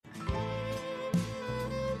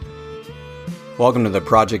Welcome to the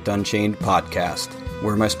Project Unchained podcast,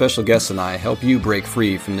 where my special guests and I help you break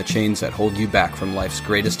free from the chains that hold you back from life's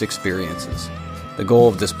greatest experiences. The goal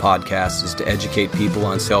of this podcast is to educate people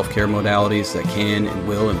on self-care modalities that can and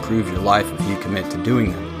will improve your life if you commit to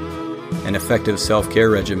doing them. An effective self-care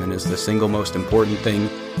regimen is the single most important thing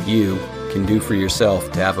you can do for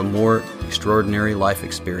yourself to have a more extraordinary life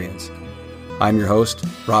experience. I'm your host,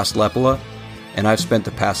 Ross Lepala, and I've spent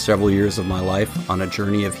the past several years of my life on a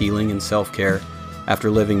journey of healing and self-care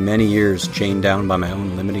after living many years chained down by my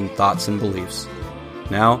own limiting thoughts and beliefs.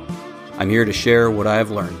 Now, I'm here to share what I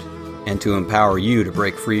have learned and to empower you to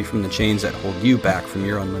break free from the chains that hold you back from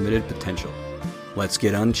your unlimited potential. Let's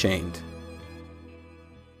get unchained.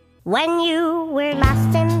 When you were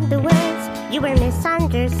lost in the woods, you were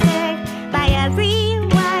misunderstood by everyone.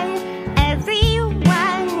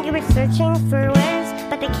 You were searching for words,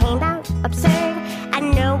 but they came out absurd.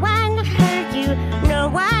 And no one heard you, no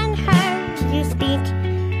one heard you speak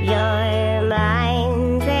your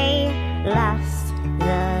mind. They lost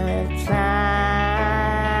the time.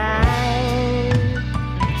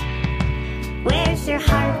 Where's your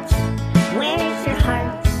heart? Where's your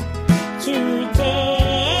heart today?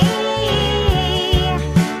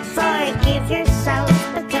 Forgive yourself,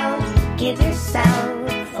 but don't give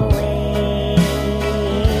yourself away.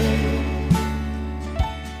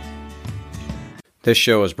 This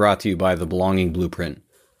show is brought to you by The Belonging Blueprint.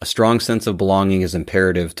 A strong sense of belonging is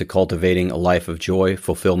imperative to cultivating a life of joy,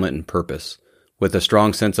 fulfillment, and purpose. With a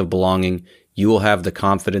strong sense of belonging, you will have the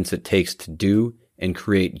confidence it takes to do and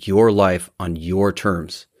create your life on your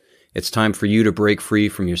terms. It's time for you to break free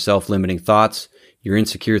from your self-limiting thoughts, your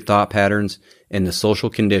insecure thought patterns, and the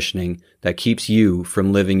social conditioning that keeps you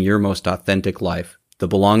from living your most authentic life. The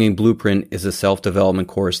Belonging Blueprint is a self-development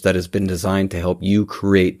course that has been designed to help you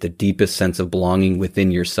create the deepest sense of belonging within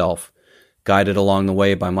yourself. Guided along the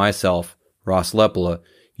way by myself, Ross Lepala,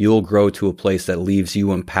 you'll grow to a place that leaves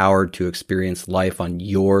you empowered to experience life on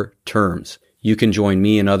your terms. You can join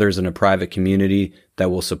me and others in a private community that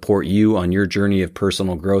will support you on your journey of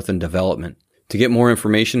personal growth and development. To get more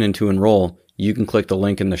information and to enroll, you can click the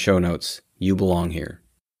link in the show notes. You belong here.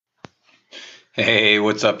 Hey,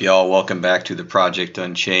 what's up, y'all? Welcome back to the Project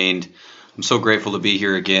Unchained. I'm so grateful to be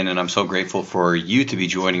here again, and I'm so grateful for you to be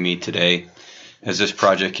joining me today. As this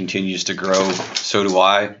project continues to grow, so do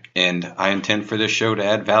I, and I intend for this show to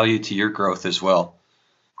add value to your growth as well.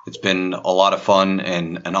 It's been a lot of fun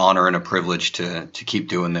and an honor and a privilege to keep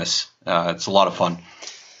doing this. It's a lot of fun.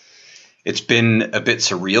 It's been a bit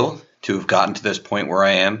surreal to have gotten to this point where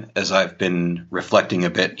I am, as I've been reflecting a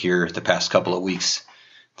bit here the past couple of weeks.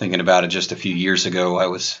 Thinking about it, just a few years ago, I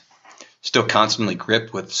was still constantly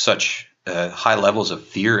gripped with such high levels of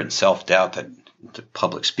fear and self-doubt that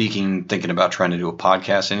public speaking, thinking about trying to do a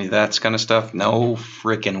podcast, any of that kind of stuff, no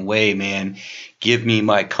freaking way, man. Give me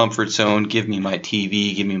my comfort zone, give me my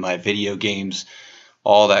TV, give me my video games,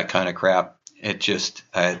 all that kind of crap. It just,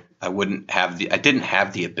 I didn't have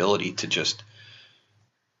the ability to just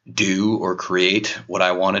do or create what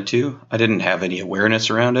I wanted to. I didn't have any awareness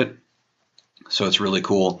around it. So it's really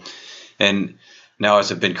cool. And now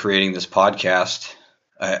as I've been creating this podcast,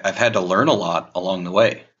 I've had to learn a lot along the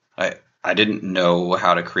way. I didn't know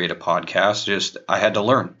how to create a podcast. I had to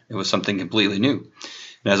learn. It was something completely new.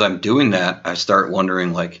 And as I'm doing that, I start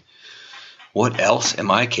wondering, like, what else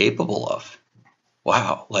am I capable of?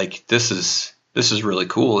 Wow, like this is really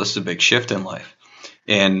cool. This is a big shift in life.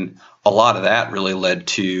 And a lot of that really led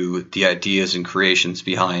to the ideas and creations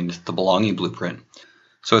behind the Belonging Blueprint.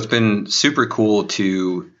 So it's been super cool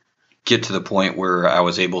to get to the point where I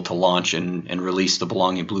was able to launch and release the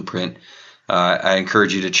Belonging Blueprint. I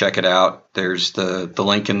encourage you to check it out. There's the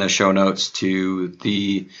link in the show notes to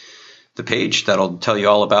the page that'll tell you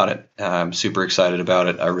all about it. I'm super excited about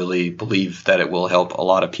it. I really believe that it will help a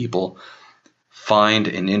lot of people find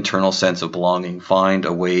an internal sense of belonging, find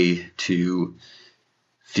a way to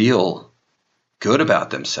feel good about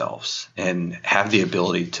themselves and have the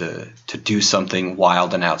ability to do something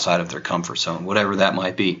wild and outside of their comfort zone, whatever that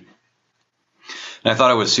might be. And I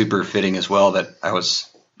thought it was super fitting as well that I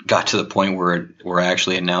got to the point where I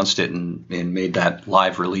actually announced it and made that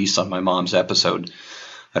live release on my mom's episode.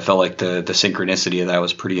 I felt like the synchronicity of that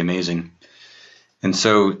was pretty amazing. And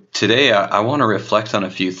so today I want to reflect on a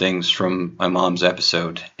few things from my mom's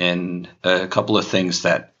episode and a couple of things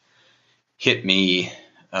that hit me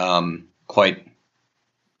quite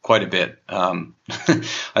a bit.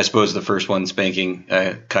 I suppose the first one spanking,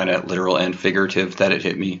 kind of literal and figurative that it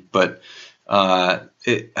hit me. But I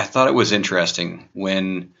thought it was interesting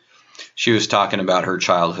when she was talking about her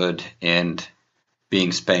childhood and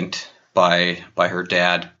being spanked by her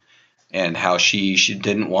dad. and how she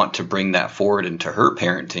didn't want to bring that forward into her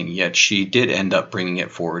parenting, yet she did end up bringing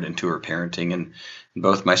it forward into her parenting. And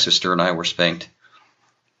both my sister and I were spanked.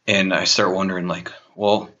 And I start wondering, like,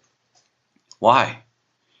 well, why?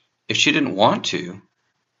 If she didn't want to,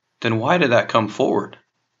 then why did that come forward?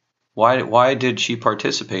 Why did she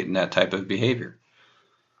participate in that type of behavior?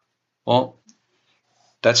 Well,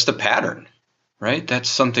 that's the pattern, right? That's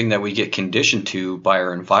something that we get conditioned to by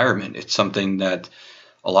our environment. It's something that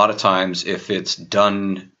a lot of times, if it's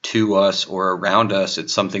done to us or around us,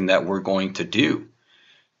 it's something that we're going to do.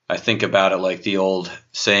 I think about it like the old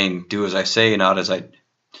saying, do as I say, not as I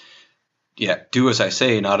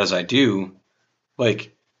do.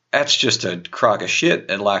 Like, that's just a crock of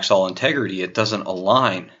shit. It lacks all integrity. It doesn't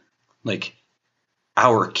align. Like,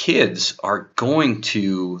 our kids are going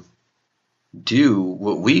to do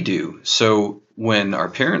what we do. So when our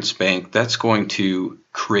parents spank, that's going to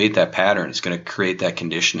create that pattern. It's going to create that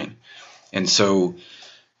conditioning. And so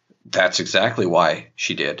that's exactly why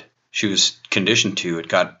she did. She was conditioned to. It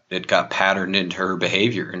got patterned into her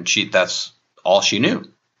behavior, and that's all she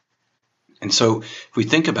knew. And so if we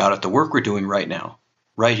think about it, the work we're doing right now,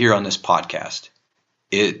 right here on this podcast,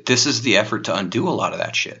 this is the effort to undo a lot of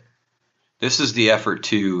that shit. This is the effort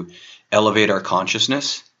to elevate our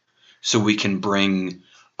consciousness so we can bring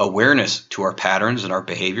awareness to our patterns and our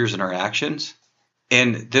behaviors and our actions.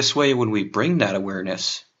 And this way, when we bring that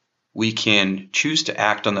awareness, we can choose to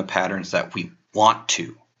act on the patterns that we want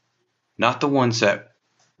to, not the ones that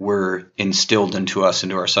were instilled into us,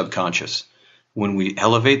 into our subconscious. When we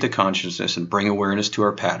elevate the consciousness and bring awareness to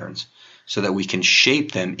our patterns so that we can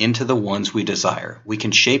shape them into the ones we desire, we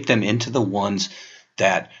can shape them into the ones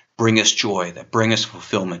that bring us joy, that bring us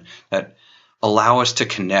fulfillment, that allow us to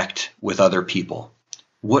connect with other people.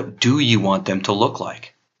 What do you want them to look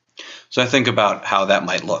like? So I think about how that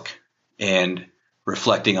might look, and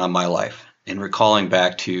reflecting on my life and recalling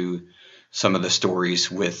back to some of the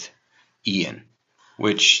stories with Ian,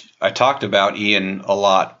 which I talked about Ian a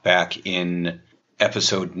lot back in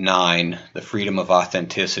episode 9, The Freedom of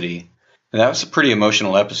Authenticity. And that was a pretty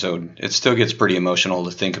emotional episode. It still gets pretty emotional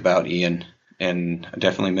to think about Ian, and I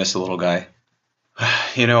definitely miss the little guy.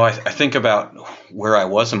 You know, I think about where I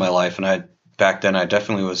was in my life, and back then I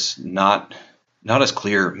definitely was not as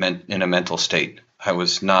clear in a mental state. I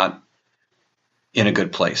was not in a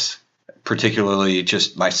good place, particularly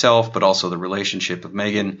just myself, but also the relationship with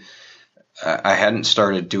Megan. I hadn't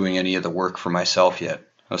started doing any of the work for myself yet.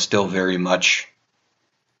 I was still very much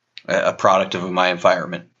a product of my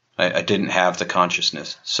environment. I didn't have the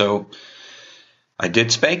consciousness. So I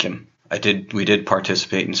did spank him. We did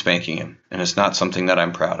participate in spanking him, and it's not something that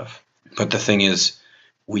I'm proud of. But the thing is,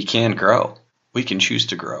 we can grow. We can choose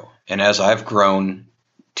to grow. And as I've grown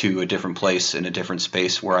to a different place in a different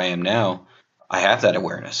space where I am now, I have that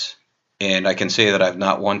awareness. And I can say that I've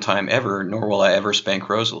not one time ever, nor will I ever spank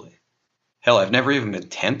Rosalie. Hell, I've never even been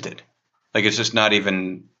tempted. Like, it's just not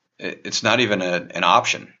even an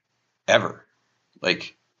option ever.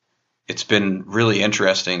 Like, it's been really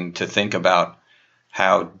interesting to think about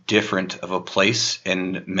how different of a place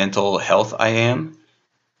in mental health I am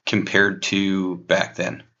compared to back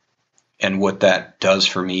then, and what that does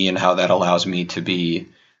for me and how that allows me to be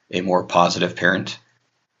a more positive parent.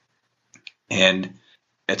 And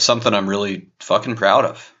it's something I'm really fucking proud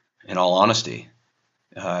of, in all honesty.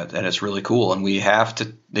 And it's really cool. And we have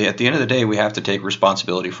to, at the end of the day, we have to take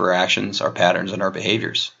responsibility for our actions, our patterns, and our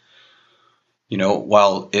behaviors. You know,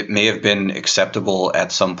 while it may have been acceptable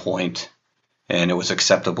at some point, and it was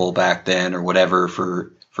acceptable back then or whatever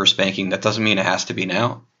for spanking, that doesn't mean it has to be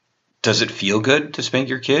now. Does it feel good to spank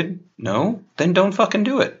your kid? No? Then don't fucking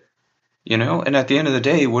do it. You know, and at the end of the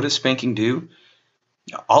day, what does spanking do?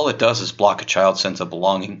 All it does is block a child's sense of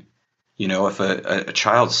belonging. You know, if a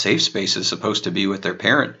child's safe space is supposed to be with their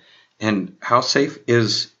parent, and how safe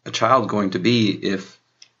is a child going to be if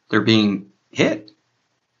they're being hit?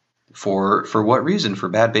 For what reason? For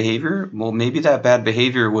bad behavior? Well, maybe that bad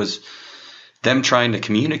behavior was them trying to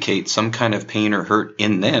communicate some kind of pain or hurt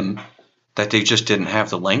in them that they just didn't have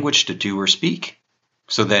the language to do or speak.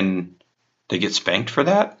 So then they get spanked for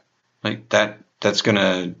that? Like, that's going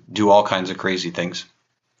to do all kinds of crazy things.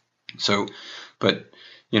 So, but,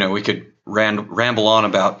 you know, we could ramble on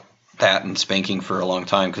about that and spanking for a long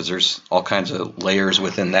time, because there's all kinds of layers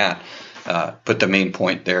within that. But the main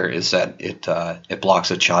point there is that it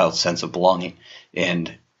blocks a child's sense of belonging.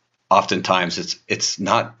 And oftentimes it's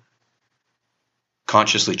not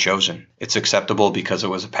consciously chosen. It's acceptable because it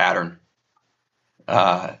was a pattern.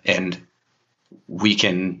 And we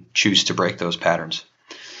can choose to break those patterns.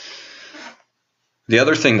 The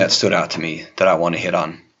other thing that stood out to me that I want to hit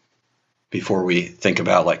on before we think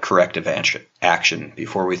about like corrective action,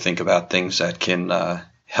 before we think about things that can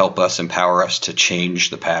help us, empower us to change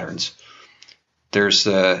the patterns. There's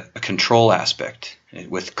a control aspect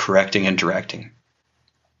with correcting and directing.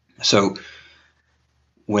 So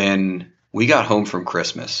when we got home from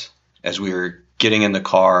Christmas, as we were getting in the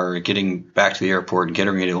car, getting back to the airport and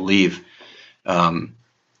getting ready to leave, I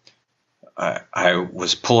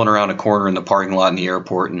was pulling around a corner in the parking lot in the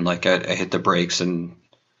airport, and like I hit the brakes, and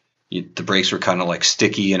the brakes were kind of like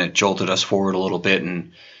sticky, and it jolted us forward a little bit.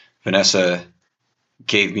 And Vanessa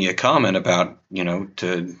gave me a comment about,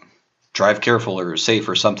 to drive careful or safe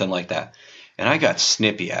or something like that. And I got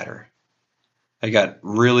snippy at her. I got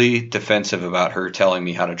really defensive about her telling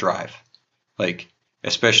me how to drive. Like,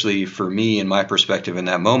 especially for me and my perspective in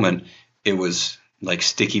that moment, it was like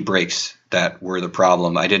sticky brakes that were the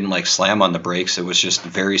problem. I didn't like slam on the brakes. It was just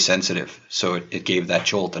very sensitive. So it gave that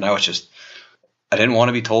jolt. And I didn't want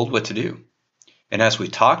to be told what to do. And as we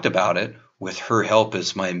talked about it, with her help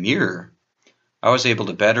as my mirror, I was able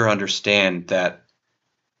to better understand that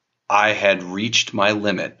I had reached my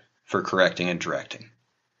limit for correcting and directing.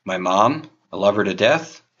 My mom, I love her to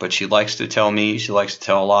death, but she likes to tell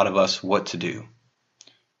a lot of us what to do,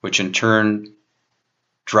 which in turn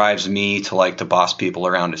drives me to like to boss people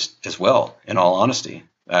around as well, in all honesty.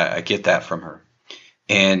 I get that from her.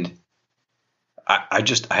 And I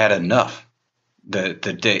had enough. The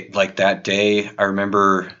day, like that day, I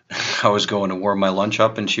remember I was going to warm my lunch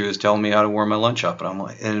up, and she was telling me how to warm my lunch up. And I'm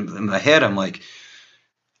like, and in my head, I'm like,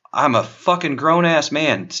 I'm a fucking grown ass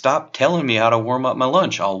man. Stop telling me how to warm up my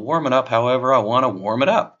lunch. I'll warm it up however I want to warm it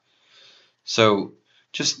up. So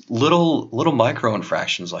just little micro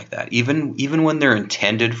infractions like that, even when they're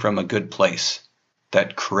intended from a good place,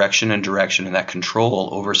 that correction and direction and that control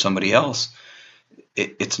over somebody else,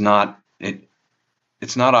 it's not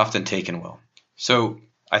often taken well. So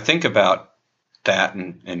I think about that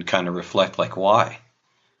and kind of reflect like why.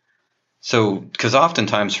 So, because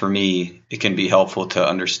oftentimes for me, it can be helpful to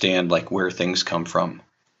understand like where things come from.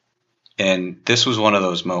 And this was one of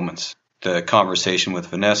those moments. The conversation with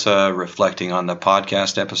Vanessa, reflecting on the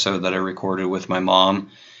podcast episode that I recorded with my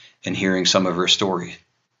mom, and hearing some of her story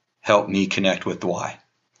helped me connect with why.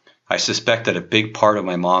 I suspect that a big part of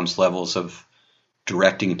my mom's levels of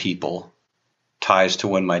directing people ties to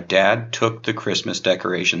when my dad took the Christmas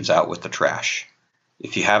decorations out with the trash.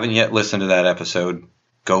 If you haven't yet listened to that episode,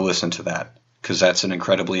 go listen to that, because that's an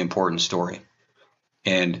incredibly important story.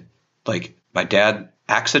 And like my dad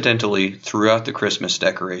accidentally threw out the Christmas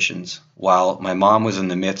decorations while my mom was in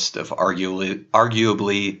the midst of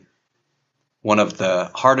arguably one of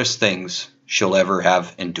the hardest things she'll ever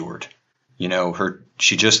have endured.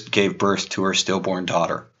 She just gave birth to her stillborn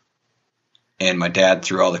daughter, and my dad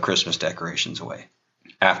threw all the Christmas decorations away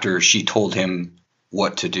after she told him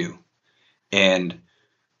what to do. And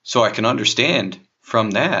so I can understand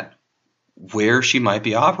from that where she might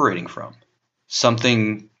be operating from.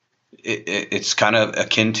 Something, it's kind of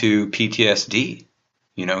akin to PTSD.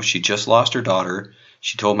 She just lost her daughter.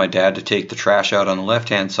 She told my dad to take the trash out on the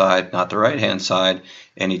left-hand side, not the right-hand side,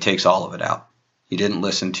 and he takes all of it out. He didn't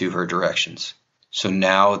listen to her directions. So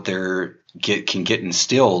now can get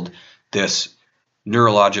instilled this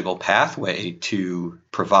neurological pathway to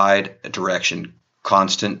provide a direction,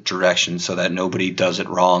 constant direction, so that nobody does it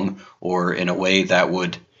wrong or in a way that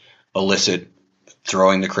would elicit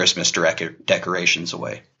throwing the Christmas decorations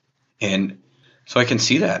away. And so I can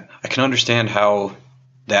see that. I can understand how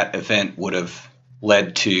that event would have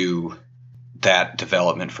led to that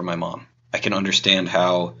development for my mom. I can understand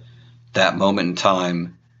how that moment in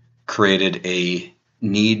time created a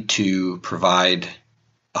need to provide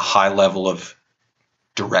a high level of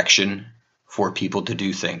direction for people to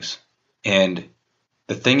do things. And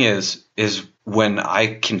the thing is when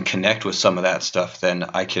I can connect with some of that stuff, then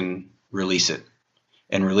I can release it.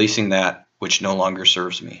 And releasing that which no longer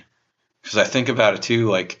serves me. Because I think about it too,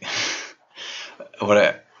 like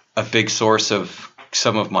what a big source of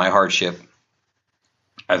some of my hardship.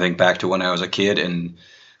 I think back to when I was a kid, and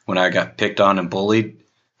when I got picked on and bullied,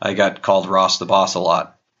 I got called Ross the Boss a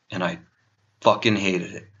lot. And I fucking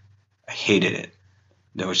hated it. I hated it.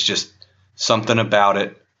 There was just something about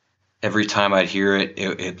it. Every time I'd hear it,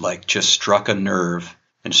 it like just struck a nerve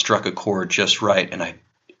and struck a chord just right. And I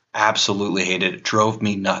absolutely hated it. It drove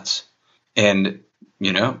me nuts. And,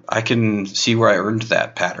 I can see where I earned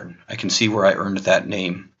that pattern. I can see where I earned that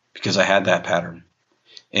name because I had that pattern.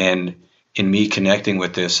 And in me connecting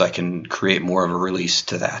with this, I can create more of a release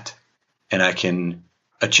to that. And I can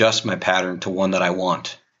adjust my pattern to one that I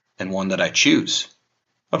want and one that I choose.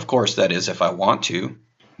 Of course, that is if I want to.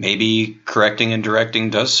 Maybe correcting and directing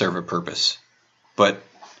does serve a purpose. But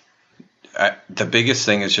the biggest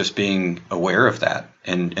thing is just being aware of that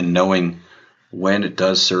and knowing when it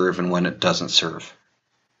does serve and when it doesn't serve.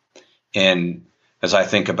 And as I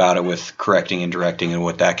think about it with correcting and directing, and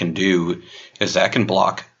what that can do is that can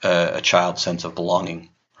block a child's sense of belonging,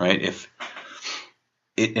 right? If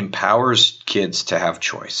it empowers kids to have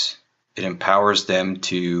choice, it empowers them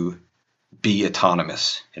to be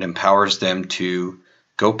autonomous. It empowers them to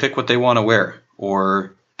go pick what they want to wear,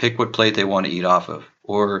 or pick what plate they want to eat off of,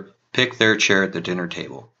 or pick their chair at the dinner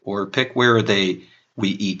table, or pick where we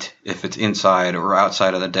eat, if it's inside or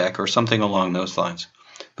outside of the deck or something along those lines.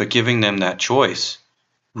 But giving them that choice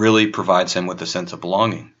really provides them with a sense of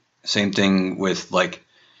belonging. Same thing with, like,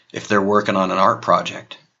 if they're working on an art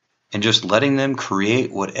project and just letting them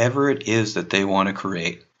create whatever it is that they want to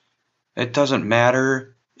create. It doesn't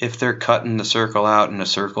matter if they're cutting the circle out in a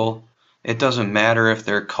circle. It doesn't matter if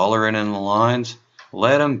they're coloring in the lines.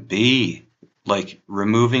 Let them be. Like,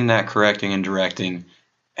 removing that correcting and directing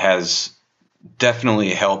has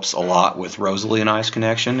definitely helps a lot with Rosalie and I's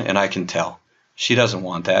connection, and I can tell. She doesn't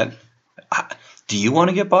want that. Do you want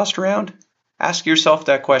to get bossed around? Ask yourself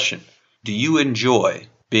that question. Do you enjoy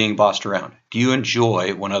being bossed around? Do you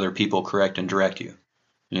enjoy when other people correct and direct you?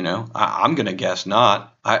 You know, I'm going to guess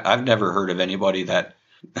not. I've never heard of anybody that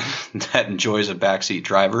that enjoys a backseat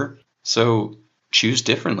driver. So choose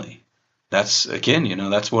differently. That's, again, you know,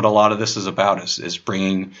 that's what a lot of this is about, is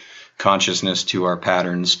bringing consciousness to our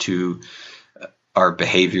patterns, to our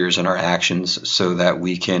behaviors and our actions, so that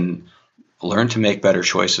we can learn to make better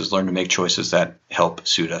choices, learn to make choices that help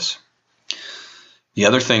suit us. The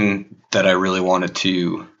other thing that I really wanted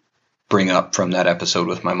to bring up from that episode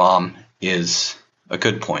with my mom is a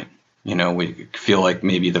good point. You know, we feel like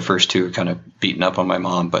maybe the first two are kind of beating up on my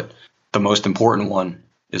mom, but the most important one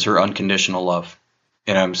is her unconditional love.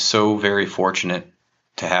 And I'm so very fortunate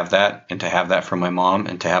to have that, and to have that from my mom,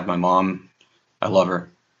 and to have my mom. I love her.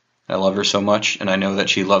 I love her so much, and I know that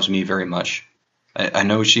she loves me very much. I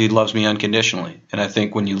know she loves me unconditionally. And I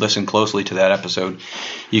think when you listen closely to that episode,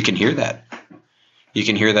 you can hear that. You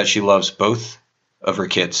can hear that she loves both of her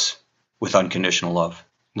kids with unconditional love.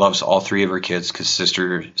 Loves all three of her kids, because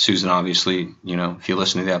Sister Susan, obviously, you know, if you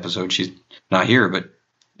listen to the episode, she's not here, but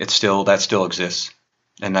that still exists.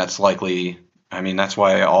 And that's likely, I mean, that's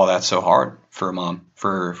why all that's so hard for a mom,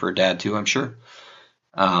 for dad too, I'm sure.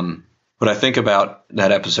 But I think about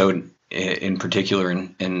that episode in particular,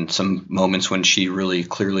 in some moments when she really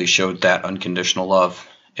clearly showed that unconditional love.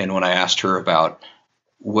 And when I asked her about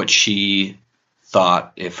what she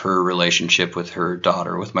thought if her relationship with her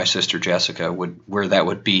daughter, with my sister Jessica, where that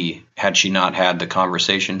would be had she not had the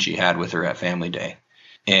conversation she had with her at Family Day.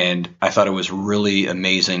 And I thought it was really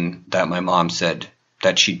amazing that my mom said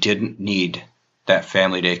that she didn't need that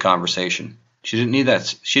Family Day conversation. She didn't need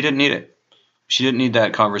that. She didn't need it. She didn't need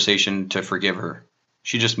that conversation to forgive her.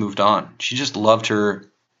 She just moved on. She just loved her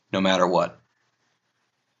no matter what.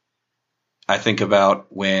 I think about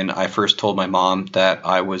when I first told my mom that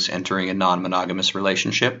I was entering a non-monogamous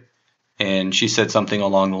relationship, and she said something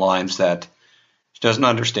along the lines that she doesn't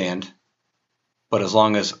understand, but as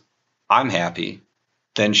long as I'm happy,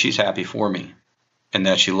 then she's happy for me, and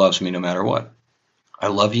that she loves me no matter what. I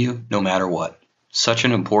love you no matter what. Such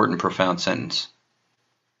an important, profound sentence.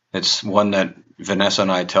 It's one that Vanessa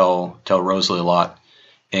and I tell Rosalie a lot.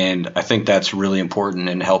 And I think that's really important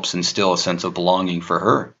and helps instill a sense of belonging for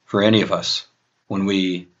her, for any of us, when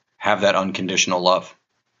we have that unconditional love.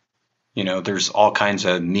 You know, there's all kinds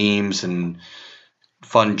of memes and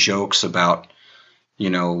fun jokes about, you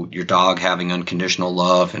know, your dog having unconditional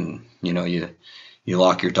love, and, you know, you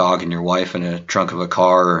lock your dog and your wife in a trunk of a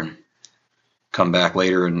car and come back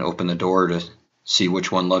later and open the door to see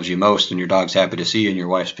which one loves you most, and your dog's happy to see you and your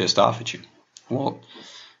wife's pissed off at you. Well,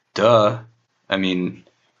 duh. I mean,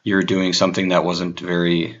 you're doing something that wasn't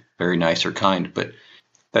very, very nice or kind, but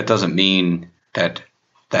that doesn't mean that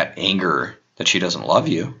anger, that she doesn't love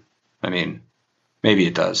you. I mean, maybe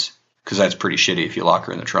it does, because that's pretty shitty if you lock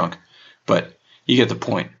her in the trunk, but you get the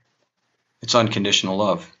point. It's unconditional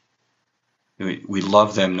love. We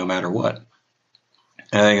love them no matter what.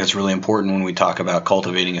 And I think it's really important when we talk about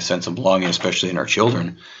cultivating a sense of belonging, especially in our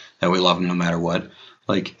children, that we love them no matter what.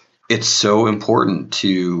 Like, it's so important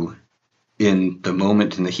to, in the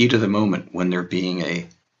moment, in the heat of the moment, when they're being a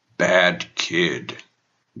bad kid,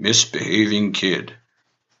 misbehaving kid,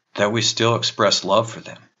 that we still express love for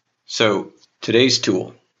them. So today's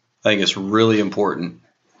tool, I think it's really important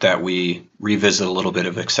that we revisit a little bit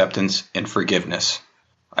of acceptance and forgiveness.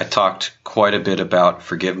 I talked quite a bit about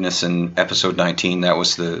forgiveness in episode 19. That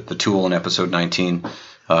was the tool in episode 19.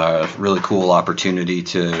 Really cool opportunity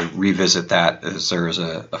to revisit that, as there is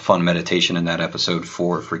a fun meditation in that episode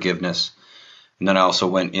for forgiveness. And then I also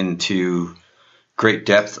went into great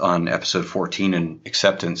depth on episode 14 and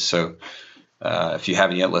acceptance. So if you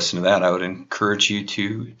haven't yet listened to that, I would encourage you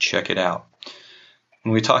to check it out.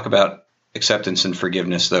 When we talk about acceptance and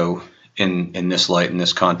forgiveness, though, in this light, in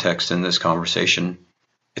this context, in this conversation,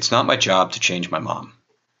 it's not my job to change my mom.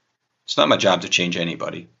 It's not my job to change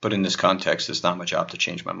anybody, but in this context, it's not my job to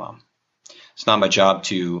change my mom. It's not my job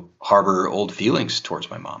to harbor old feelings towards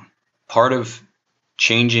my mom. Part of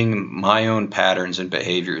changing my own patterns and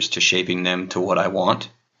behaviors to shaping them to what I want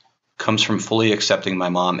comes from fully accepting my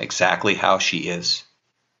mom exactly how she is,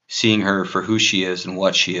 seeing her for who she is and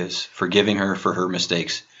what she is, forgiving her for her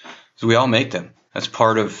mistakes. Because we all make them. That's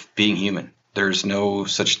part of being human. There's no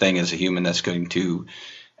such thing as a human that's going to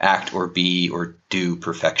act or be or do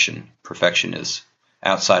perfection. Perfection is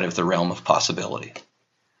outside of the realm of possibility.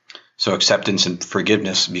 So acceptance and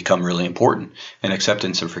forgiveness become really important. And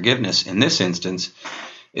acceptance and forgiveness in this instance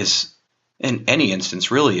is, in any instance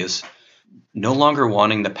really, is no longer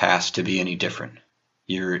wanting the past to be any different.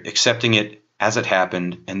 You're accepting it as it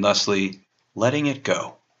happened and thusly letting it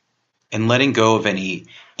go. And letting go of any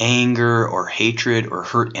anger or hatred or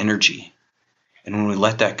hurt energy. And when we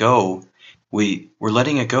let that go, we're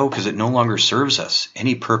letting it go because it no longer serves us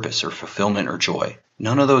any purpose or fulfillment or joy.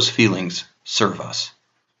 None of those feelings serve us.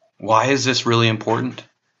 Why is this really important?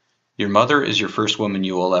 Your mother is your first woman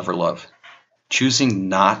you will ever love. Choosing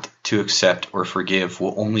not to accept or forgive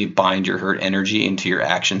will only bind your hurt energy into your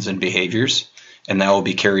actions and behaviors, and that will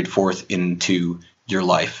be carried forth into your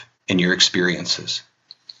life and your experiences.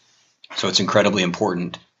 So it's incredibly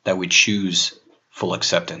important that we choose full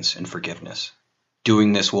acceptance and forgiveness.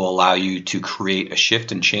 Doing this will allow you to create a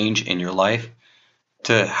shift and change in your life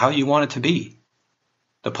to how you want it to be.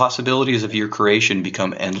 The possibilities of your creation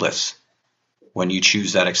become endless when you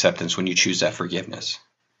choose that acceptance, when you choose that forgiveness.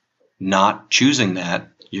 Not choosing that,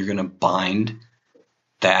 you're going to bind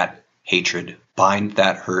that hatred, bind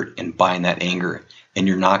that hurt, and bind that anger, and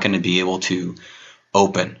you're not going to be able to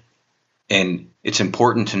open. And it's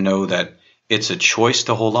important to know that it's a choice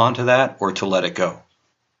to hold on to that or to let it go.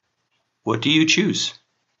 What do you choose?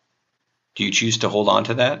 Do you choose to hold on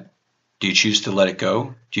to that? Do you choose to let it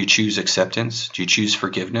go? Do you choose acceptance? Do you choose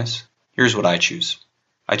forgiveness? Here's what I choose.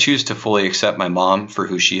 I choose to fully accept my mom for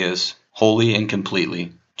who she is, wholly and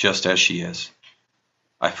completely, just as she is.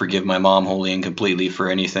 I forgive my mom wholly and completely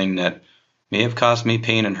for anything that may have caused me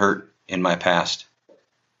pain and hurt in my past.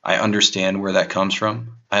 I understand where that comes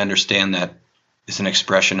from. I understand that is an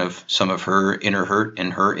expression of some of her inner hurt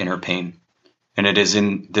and her inner pain. And it is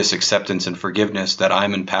in this acceptance and forgiveness that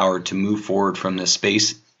I'm empowered to move forward from this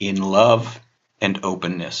space in love and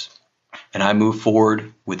openness. And I move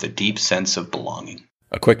forward with a deep sense of belonging.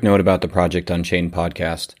 A quick note about the Project Unchained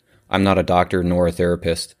podcast. I'm not a doctor nor a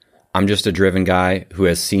therapist. I'm just a driven guy who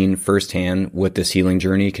has seen firsthand what this healing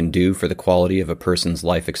journey can do for the quality of a person's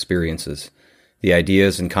life experiences. The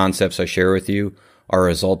ideas and concepts I share with you are a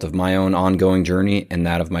result of my own ongoing journey and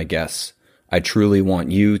that of my guests. I truly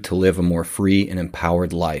want you to live a more free and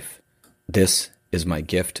empowered life. This is my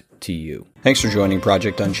gift to you. Thanks for joining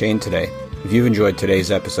Project Unchained today. If you've enjoyed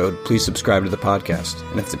today's episode, please subscribe to the podcast.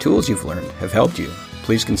 And if the tools you've learned have helped you,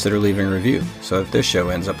 please consider leaving a review so that this show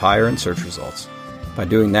ends up higher in search results. By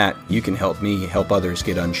doing that, you can help me help others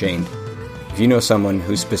get unchained. If you know someone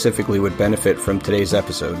who specifically would benefit from today's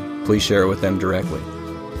episode, please share it with them directly.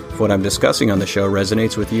 If what I'm discussing on the show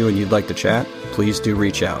resonates with you and you'd like to chat, please do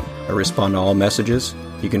reach out. I respond to all messages.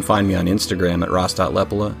 You can find me on Instagram at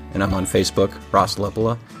ross.lepola, and I'm on Facebook, Ross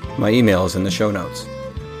Lepola. My email is in the show notes.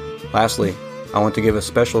 Lastly, I want to give a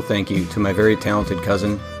special thank you to my very talented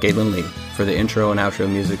cousin, Galen Lee, for the intro and outro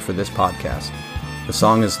music for this podcast. The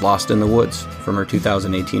song is Lost in the Woods from her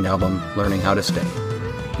 2018 album, Learning How to Stay.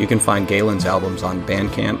 You can find Galen's albums on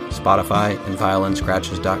Bandcamp, Spotify, and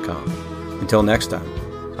violinscratches.com. Until next time,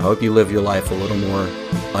 I hope you live your life a little more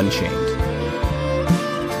unchained.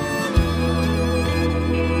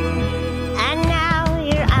 And now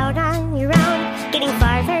you're out on your own, getting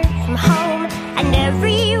farther from home. And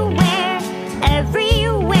everywhere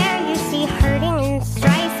you see hurting and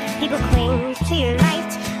strife. People cling to your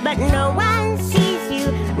light, but no one sees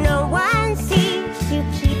you. No one sees you.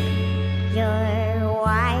 Keep your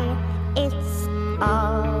why. It's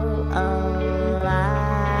all alive.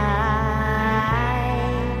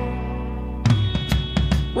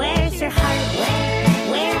 Where's your heart?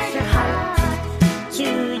 Where's your heart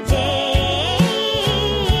today?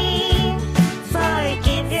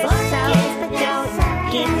 Forgive yourself, but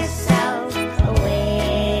don't give yourself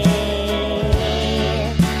away.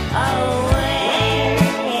 Away.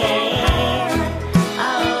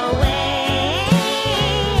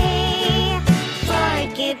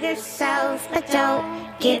 Forgive yourself, but don't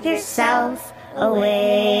give yourself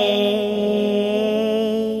away.